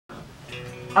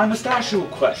I must ask you a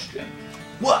question.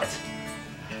 What?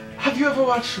 Have you ever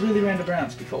watched Really Random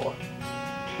Rants before?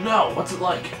 No, what's it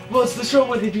like? Well, it's the show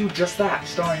where they do just that,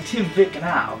 starring Tim, Vic, and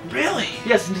Al. Really?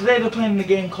 Yes, and today they're playing a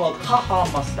game called Ha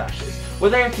Mustaches, where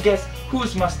they have to guess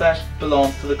whose mustache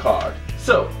belongs to the card.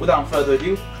 So, without further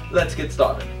ado, let's get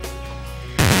started.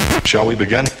 Shall we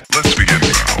begin? Let's begin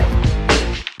now.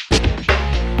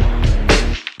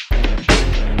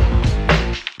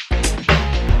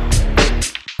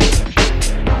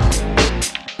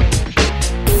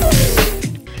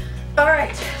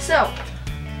 Alright, so.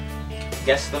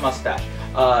 Guess the mustache.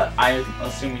 I'm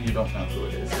assuming you don't know who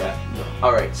it is. No.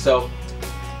 Alright, so,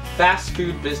 fast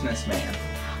food businessman.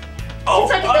 Oh,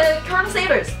 the Colonel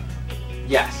Sanders.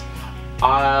 Yes.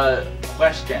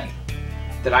 Question.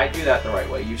 Did I do that the right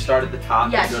way? You started the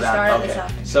top yes, and go you down? started Okay. the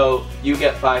top. So, you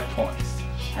get 5 points.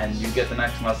 And you get the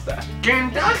next mustache.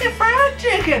 Kentucky Fried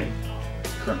Chicken!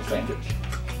 Colonel Sanders.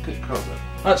 Good Colonel.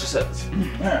 That's just says.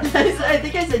 I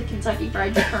think I said Kentucky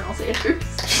Fried Colonel Sanders.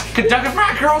 Kentucky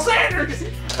Fried Colonel Sanders!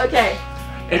 Okay.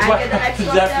 It's I what get the next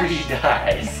happens after he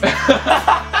mustache.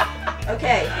 dies.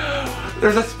 Okay.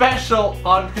 There's a special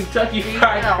on Kentucky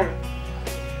Fried No.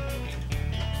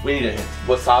 We need a hint.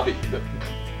 Wasabi.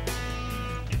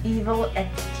 Evil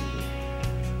entity.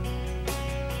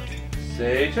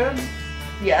 Satan?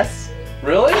 Yes.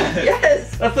 Really?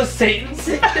 Yes. That's a Satan?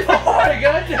 Oh my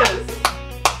goodness!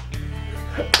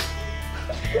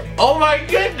 Oh my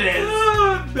goodness!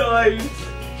 Oh, nice.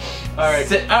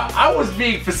 Alright. I was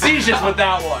being facetious with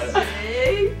that one.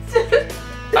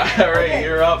 Alright, Okay.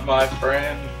 you're up, my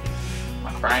friend.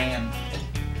 My friend.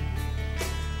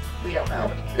 We don't know.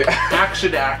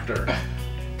 Action actor.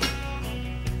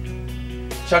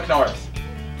 Chuck Norris.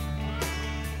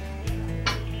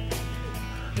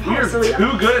 We are So we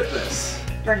too good at this.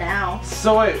 For now.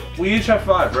 So wait, we each have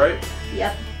 5, right?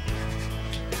 Yep.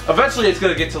 Eventually it's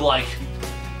gonna get to like...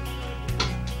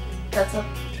 That's a.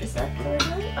 Is that the right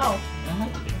one? Oh.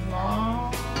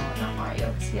 No. Not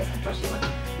Mario. Because he has the first one.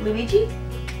 Luigi?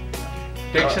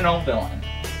 Fictional villain.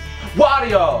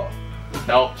 Wario!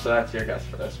 Nope, so that's your guess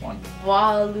for this one.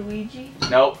 Waluigi?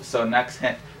 Nope, so next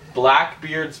hint.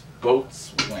 Blackbeard's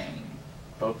boatswain.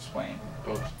 Boatswain.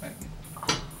 Boatswain.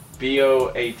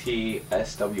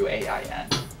 B-O-A-T-S-W-A-I-N.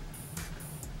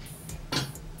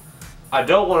 I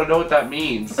don't want to know what that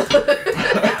means.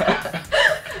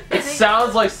 It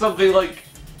sounds like something like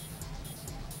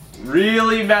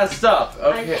really messed up.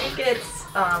 Okay. I think it's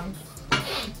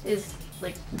is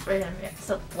like wait a minute.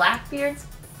 So Blackbeard's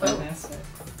boats.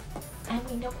 And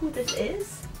we know who this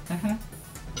is?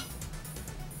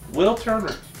 Will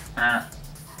Turner.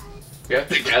 You have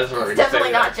to guess what It's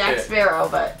definitely not Jack Sparrow,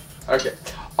 but Okay.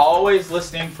 Always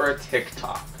listening for a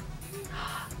TikTok.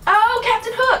 oh,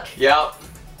 Captain Hook. Yep.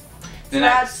 The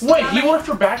next. Wait, he worked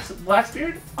for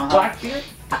Blackbeard? Blackbeard?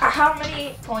 How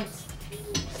many points?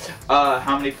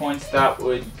 How many points? That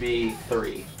would be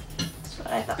 3. That's what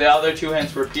I thought. The other 2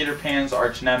 hints were Peter Pan's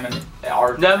arch enemy.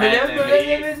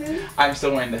 I'm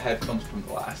still wearing the headphones from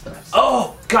the last episode.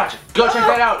 Oh, gotcha. Go check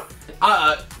that out.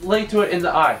 Link to it in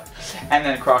the eye. And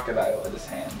then Crocodile in his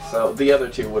hand. So the other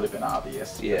 2 would have been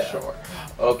obvious, Yeah. for sure.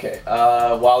 Okay,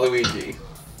 Waluigi.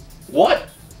 What?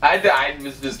 I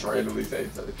was just randomly saying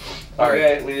something.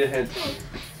 Okay, we need a hint.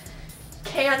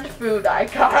 Canned food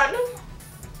icon.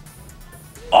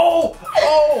 Oh!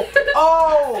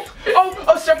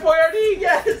 Chef Boyardee!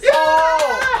 Yes.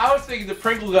 Oh! I was thinking the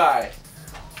Pringle guy.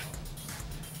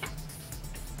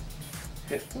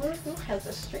 Who has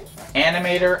a string?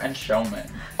 Animator and showman.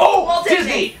 Oh! Walt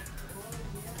Disney!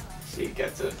 She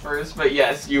gets it first, but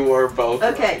yes, you were both.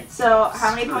 Okay, so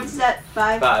how many points is that?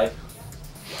 5? 5.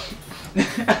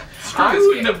 I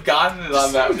wouldn't have gotten it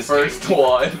on that first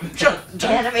one.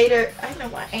 Animator. I know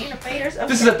what animators. Okay.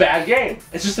 This is a bad game.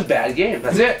 It's just a bad game.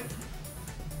 That's it.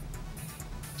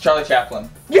 Charlie Chaplin.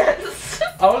 Yes.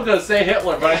 I was gonna say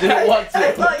Hitler, but I didn't want to.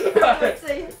 I thought you were going to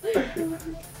say.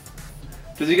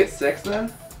 Did you get 6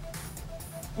 then?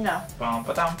 No. Bum,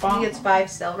 ba-dum, He bum. gets 5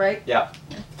 still, right? Yeah.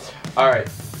 Alright.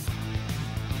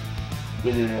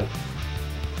 We didn't.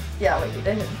 Yeah, we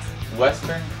didn't.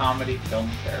 Western comedy film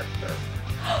character.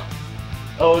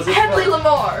 Oh, is it Hedley from?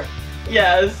 Lamar.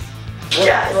 Yes. Where's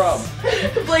Yes.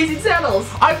 it from? Blazing Saddles.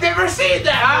 I've never seen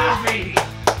that movie.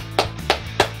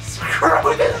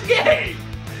 Screw this game.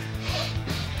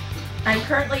 I'm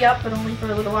currently up, but only for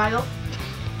a little while.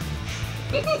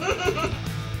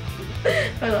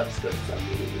 I love Squid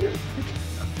Game.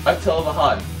 Attila the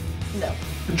Hun. No.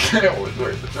 It was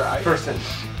worth a try. Person.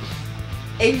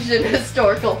 Asian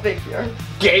historical figure.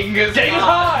 Genghis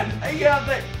Khan. Yeah,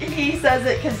 but he says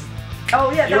it because.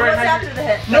 Oh yeah, You that were was in after the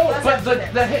hit. No, That was but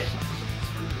after the hit.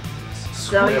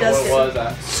 So he does What good. was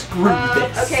that? Screw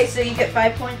this. Okay, so you get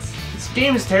 5 points. This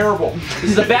game is terrible.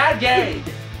 This is a bad game.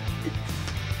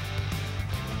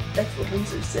 That's what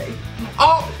losers say.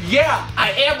 Oh, yeah,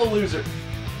 I am a loser.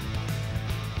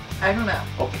 I don't know.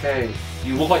 Okay,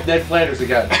 you look like Ned Flanders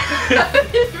again.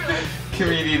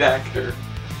 Comedian actor.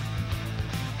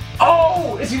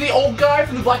 Oh, is he the old guy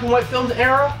from the black and white films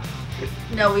era?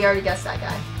 No, we already guessed that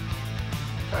guy.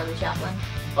 Charlie Chaplin.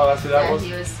 Oh, that's who that Yeah, was?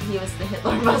 he was the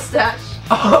Hitler mustache.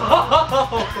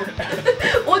 Oh.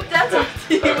 Well, that's what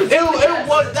he was. It was,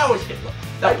 that was Hitler.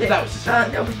 That was just Hitler.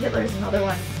 No, but Hitler's another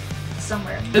one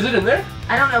somewhere. Is it in there?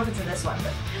 I don't know if it's in this one,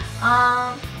 but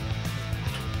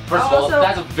First of all, Also-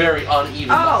 that's a very uneven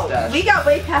mustache. we got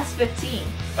way past 15.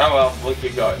 Oh well, we'll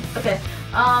keep going. Okay.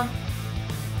 I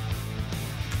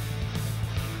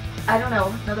don't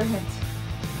know. Another hint.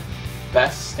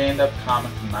 Best stand-up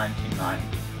comic in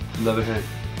 1990. Another hint.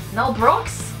 Mel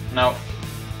Brooks? No.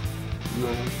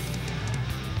 No.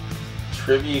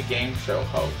 Trivia game show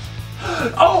host.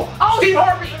 Oh, Steve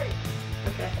Harvey.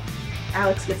 Okay.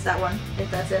 Alex gets that one, if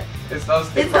that's it. It's not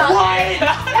Steve It's not. Harvey.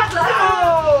 It's not.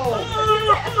 Oh.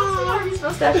 I thought Steve Harvey's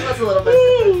mustache was a little bit.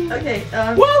 Okay.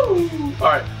 Woo!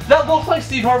 Alright. That looks like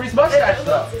Steve Harvey's mustache,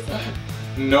 though.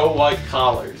 No white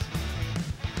collars.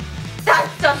 That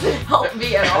doesn't help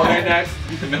me at all. Okay, next.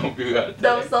 No, we got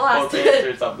That was the last hit. hit.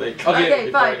 Or something. Okay,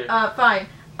 before fine. you- Fine.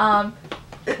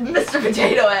 Mr.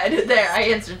 Potato Head. There, I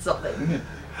answered something.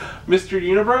 Mr.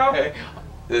 Unibrow? Okay.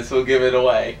 This will give it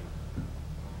away.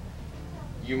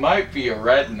 You might be a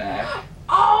redneck.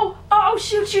 Oh,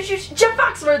 shoot. Jeff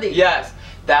Foxworthy. Yes.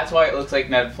 That's why it looks like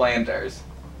Ned Flanders.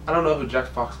 I don't know who Jack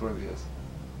Foxworthy is.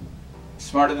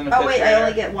 Smarter than a Oh, fifth wait, I grader,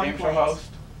 only get 1 game show point. host.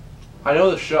 I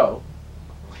know the show.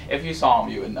 If you saw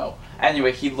him, you would know.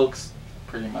 Anyway, he looks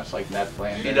pretty much like Ned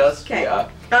Flanders. He does? Okay. Yeah.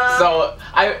 So,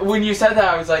 So when you said that,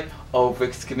 I was like, "Oh,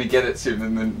 Vic's gonna get it soon,"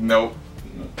 and then nope,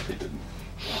 he didn't.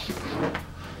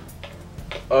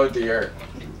 Oh dear.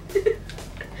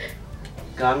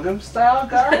 Gangnam Style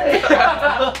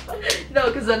guy? no,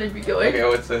 because then it'd be going. Okay,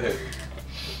 what's the hit?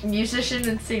 Musician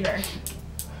and singer.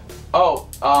 Oh,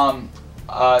 the.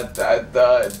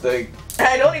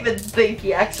 I don't even think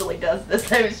he actually does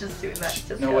this. I was just doing that.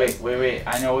 Just No, wait.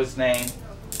 I know his name.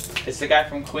 It's the guy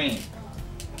from Queen.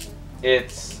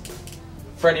 It's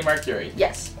Freddie Mercury.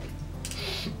 Yes.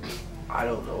 I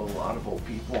don't know a lot of old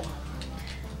people.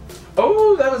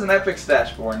 Oh, that was an epic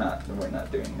stash, but we're not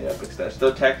doing the epic stash.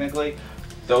 Though technically,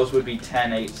 those would be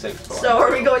 10, 8, 6 points. So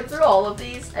are we going through all of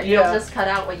these? And Yeah. you'll just cut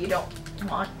out what you don't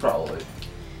want? Probably.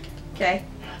 Okay.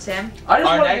 Tim? I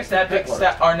just Our want next epic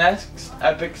stash.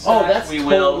 Oh, that's we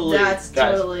will. totally- That's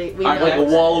guys, totally... We our know like a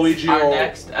what Waluigi Our roll.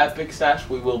 next epic stash,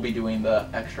 we will be doing the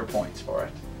extra points for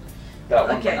it. That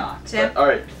one Okay, we're not. Tim? All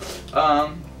right.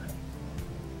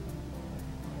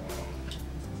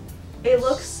 It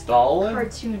looks Stalin?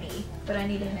 cartoony, but I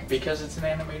need a hint. Because it's an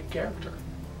animated character.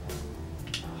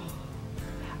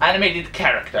 Animated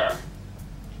character.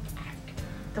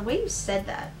 The way you said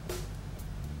that.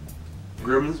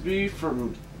 Grimsby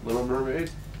from Little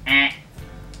Mermaid?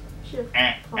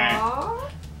 Jafar?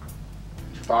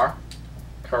 Jafar?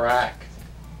 Correct.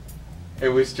 It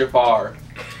was Jafar.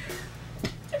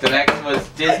 The next was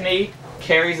Disney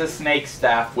carries a snake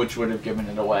staff, which would have given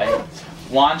it away.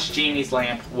 Wants Genie's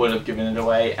lamp would have given it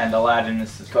away, and Aladdin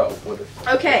is his bow would have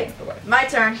Okay, given it away. my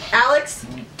turn. Alex,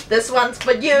 this one's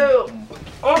for you.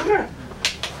 Okay.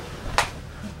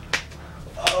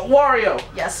 Wario.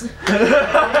 Yes.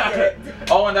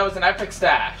 Oh, and that was an epic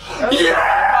stash.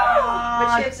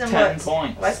 Yeah! Which gives him 10 what?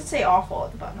 points. Why does it say awful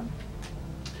at the bottom?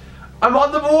 I'm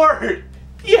on the board!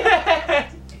 Yeah!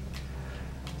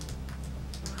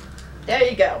 There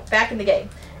you go. Back in the game.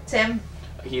 Tim?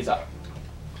 He's up.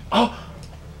 Oh!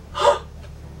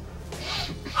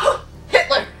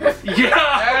 Hitler!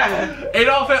 Yeah!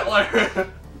 Adolf Hitler!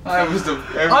 I was the.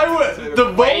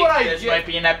 The Wait, moment I this get... might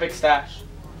be an epic stash.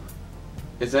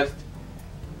 Is it?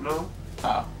 No?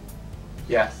 Oh.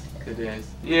 Yes, it is.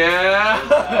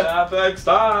 Yeah! Epic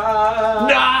stash.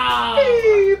 No!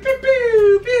 Pew, pew,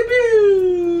 pew, pew,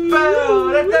 pew.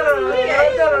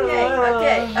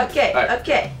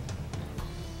 Okay.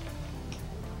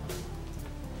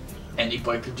 Any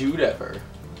biker dude ever.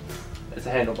 It's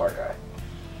a handlebar guy.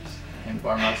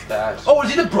 Handlebar mustache. Oh,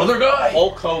 is he the brother guy?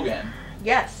 Hulk Hogan.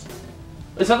 Yes.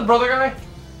 Is that the brother guy?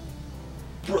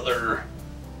 Brother.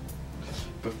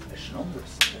 Professional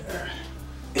wrestler.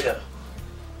 Yeah.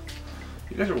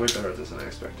 You guys are way better at this than I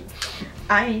expected.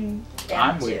 I'm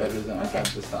way too. better than Okay.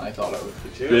 I thought I would be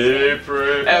too.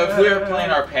 Different. If we were playing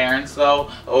our parents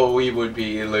though, we would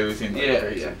be losing. like Yeah,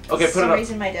 crazy. yeah. For Okay, put some it up.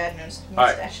 reason my dad knows All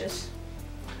right. mustaches.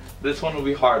 This one will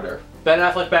be harder. Ben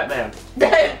Affleck, Batman.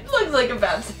 That looks like a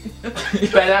bad.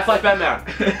 Ben Affleck, Batman.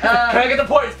 Can I get the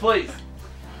points, please?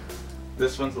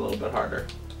 This one's a little bit harder.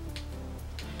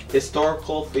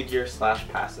 Historical figure /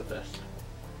 pacifist.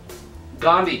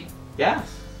 Gandhi.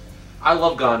 Yes. I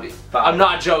love Gandhi. I'm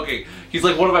not joking. He's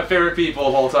like one of my favorite people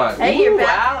of all time. Hey, you're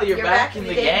back. Wow, you're back in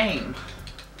the game.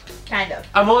 Kind of.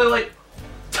 I'm only like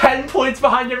 10 points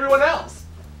behind everyone else.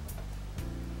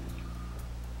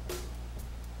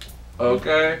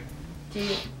 Okay. Do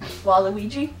you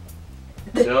Waluigi?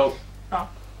 Nope. Oh.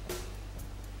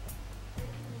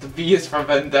 The V is for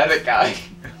Vendetta guy.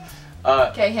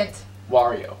 Okay, hint.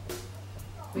 Wario.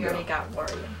 We already got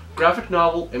Wario. Graphic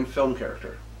novel and film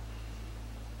character.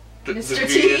 The Mr.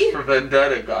 V T? is for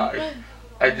Vendetta guy.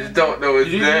 I just don't know his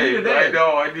You didn't need name. a name. I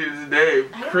know, I need his name.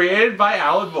 Created by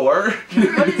Alan Moore.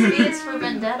 What is V is for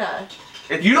Vendetta?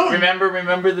 You don't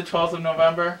remember the 12th of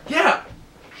November? Yeah.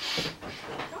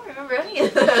 I don't remember any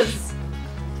of this.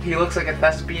 He looks like a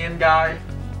thespian guy.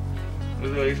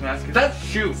 With his mask. That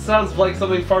shoot. sounds like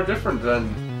something far different than.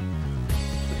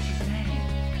 What's his name?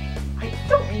 I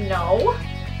don't know.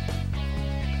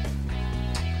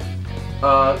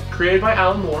 Created by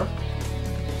Alan Moore.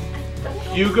 Don't know.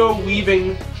 Hugo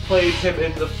Weaving played him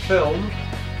in the film.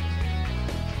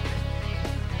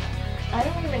 I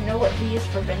don't even know what V is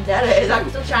for Vendetta is. I'm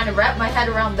still trying to wrap my head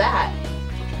around that.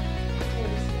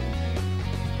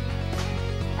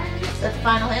 Is that the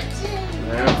final hint?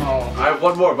 I have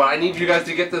one more, but I need you guys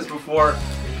to get this before,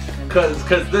 cause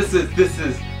this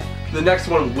is the next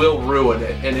one will ruin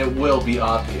it, and it will be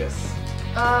obvious.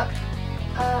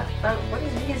 What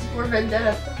is V is for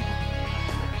Vendetta?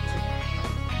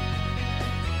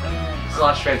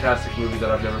 Slash fantastic movie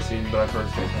that I've never seen, but I've heard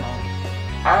is fantastic.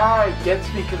 Ah, it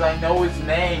gets me because I know his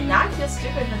name. Now I feel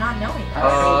stupid for not knowing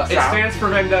that. It stands for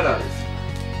Vendetta.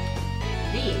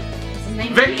 V. Is his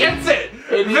name Vic V? gets it!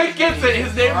 It Vic is gets it!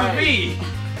 His name's right. V!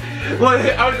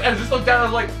 Like, I just looked down and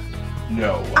I was like,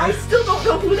 no. I still don't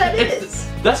know who that is.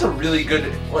 That's a really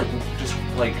good,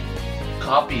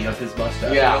 copy of his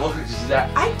mustache. Yeah. It looks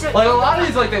exact. I don't Like, a lot of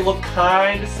these, they look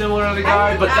kind of similar to the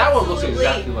guy, but that one looks absolutely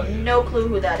exactly like it. no clue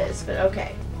who that is, but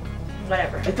okay.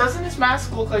 Whatever. It doesn't his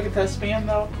mask look like a thespian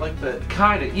though? Like the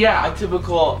Kind of, yeah.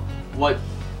 typical, the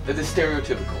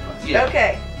stereotypical one. Yeah.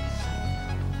 Okay.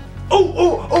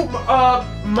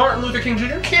 Martin Luther King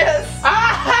Jr.? Yes.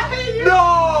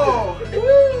 No!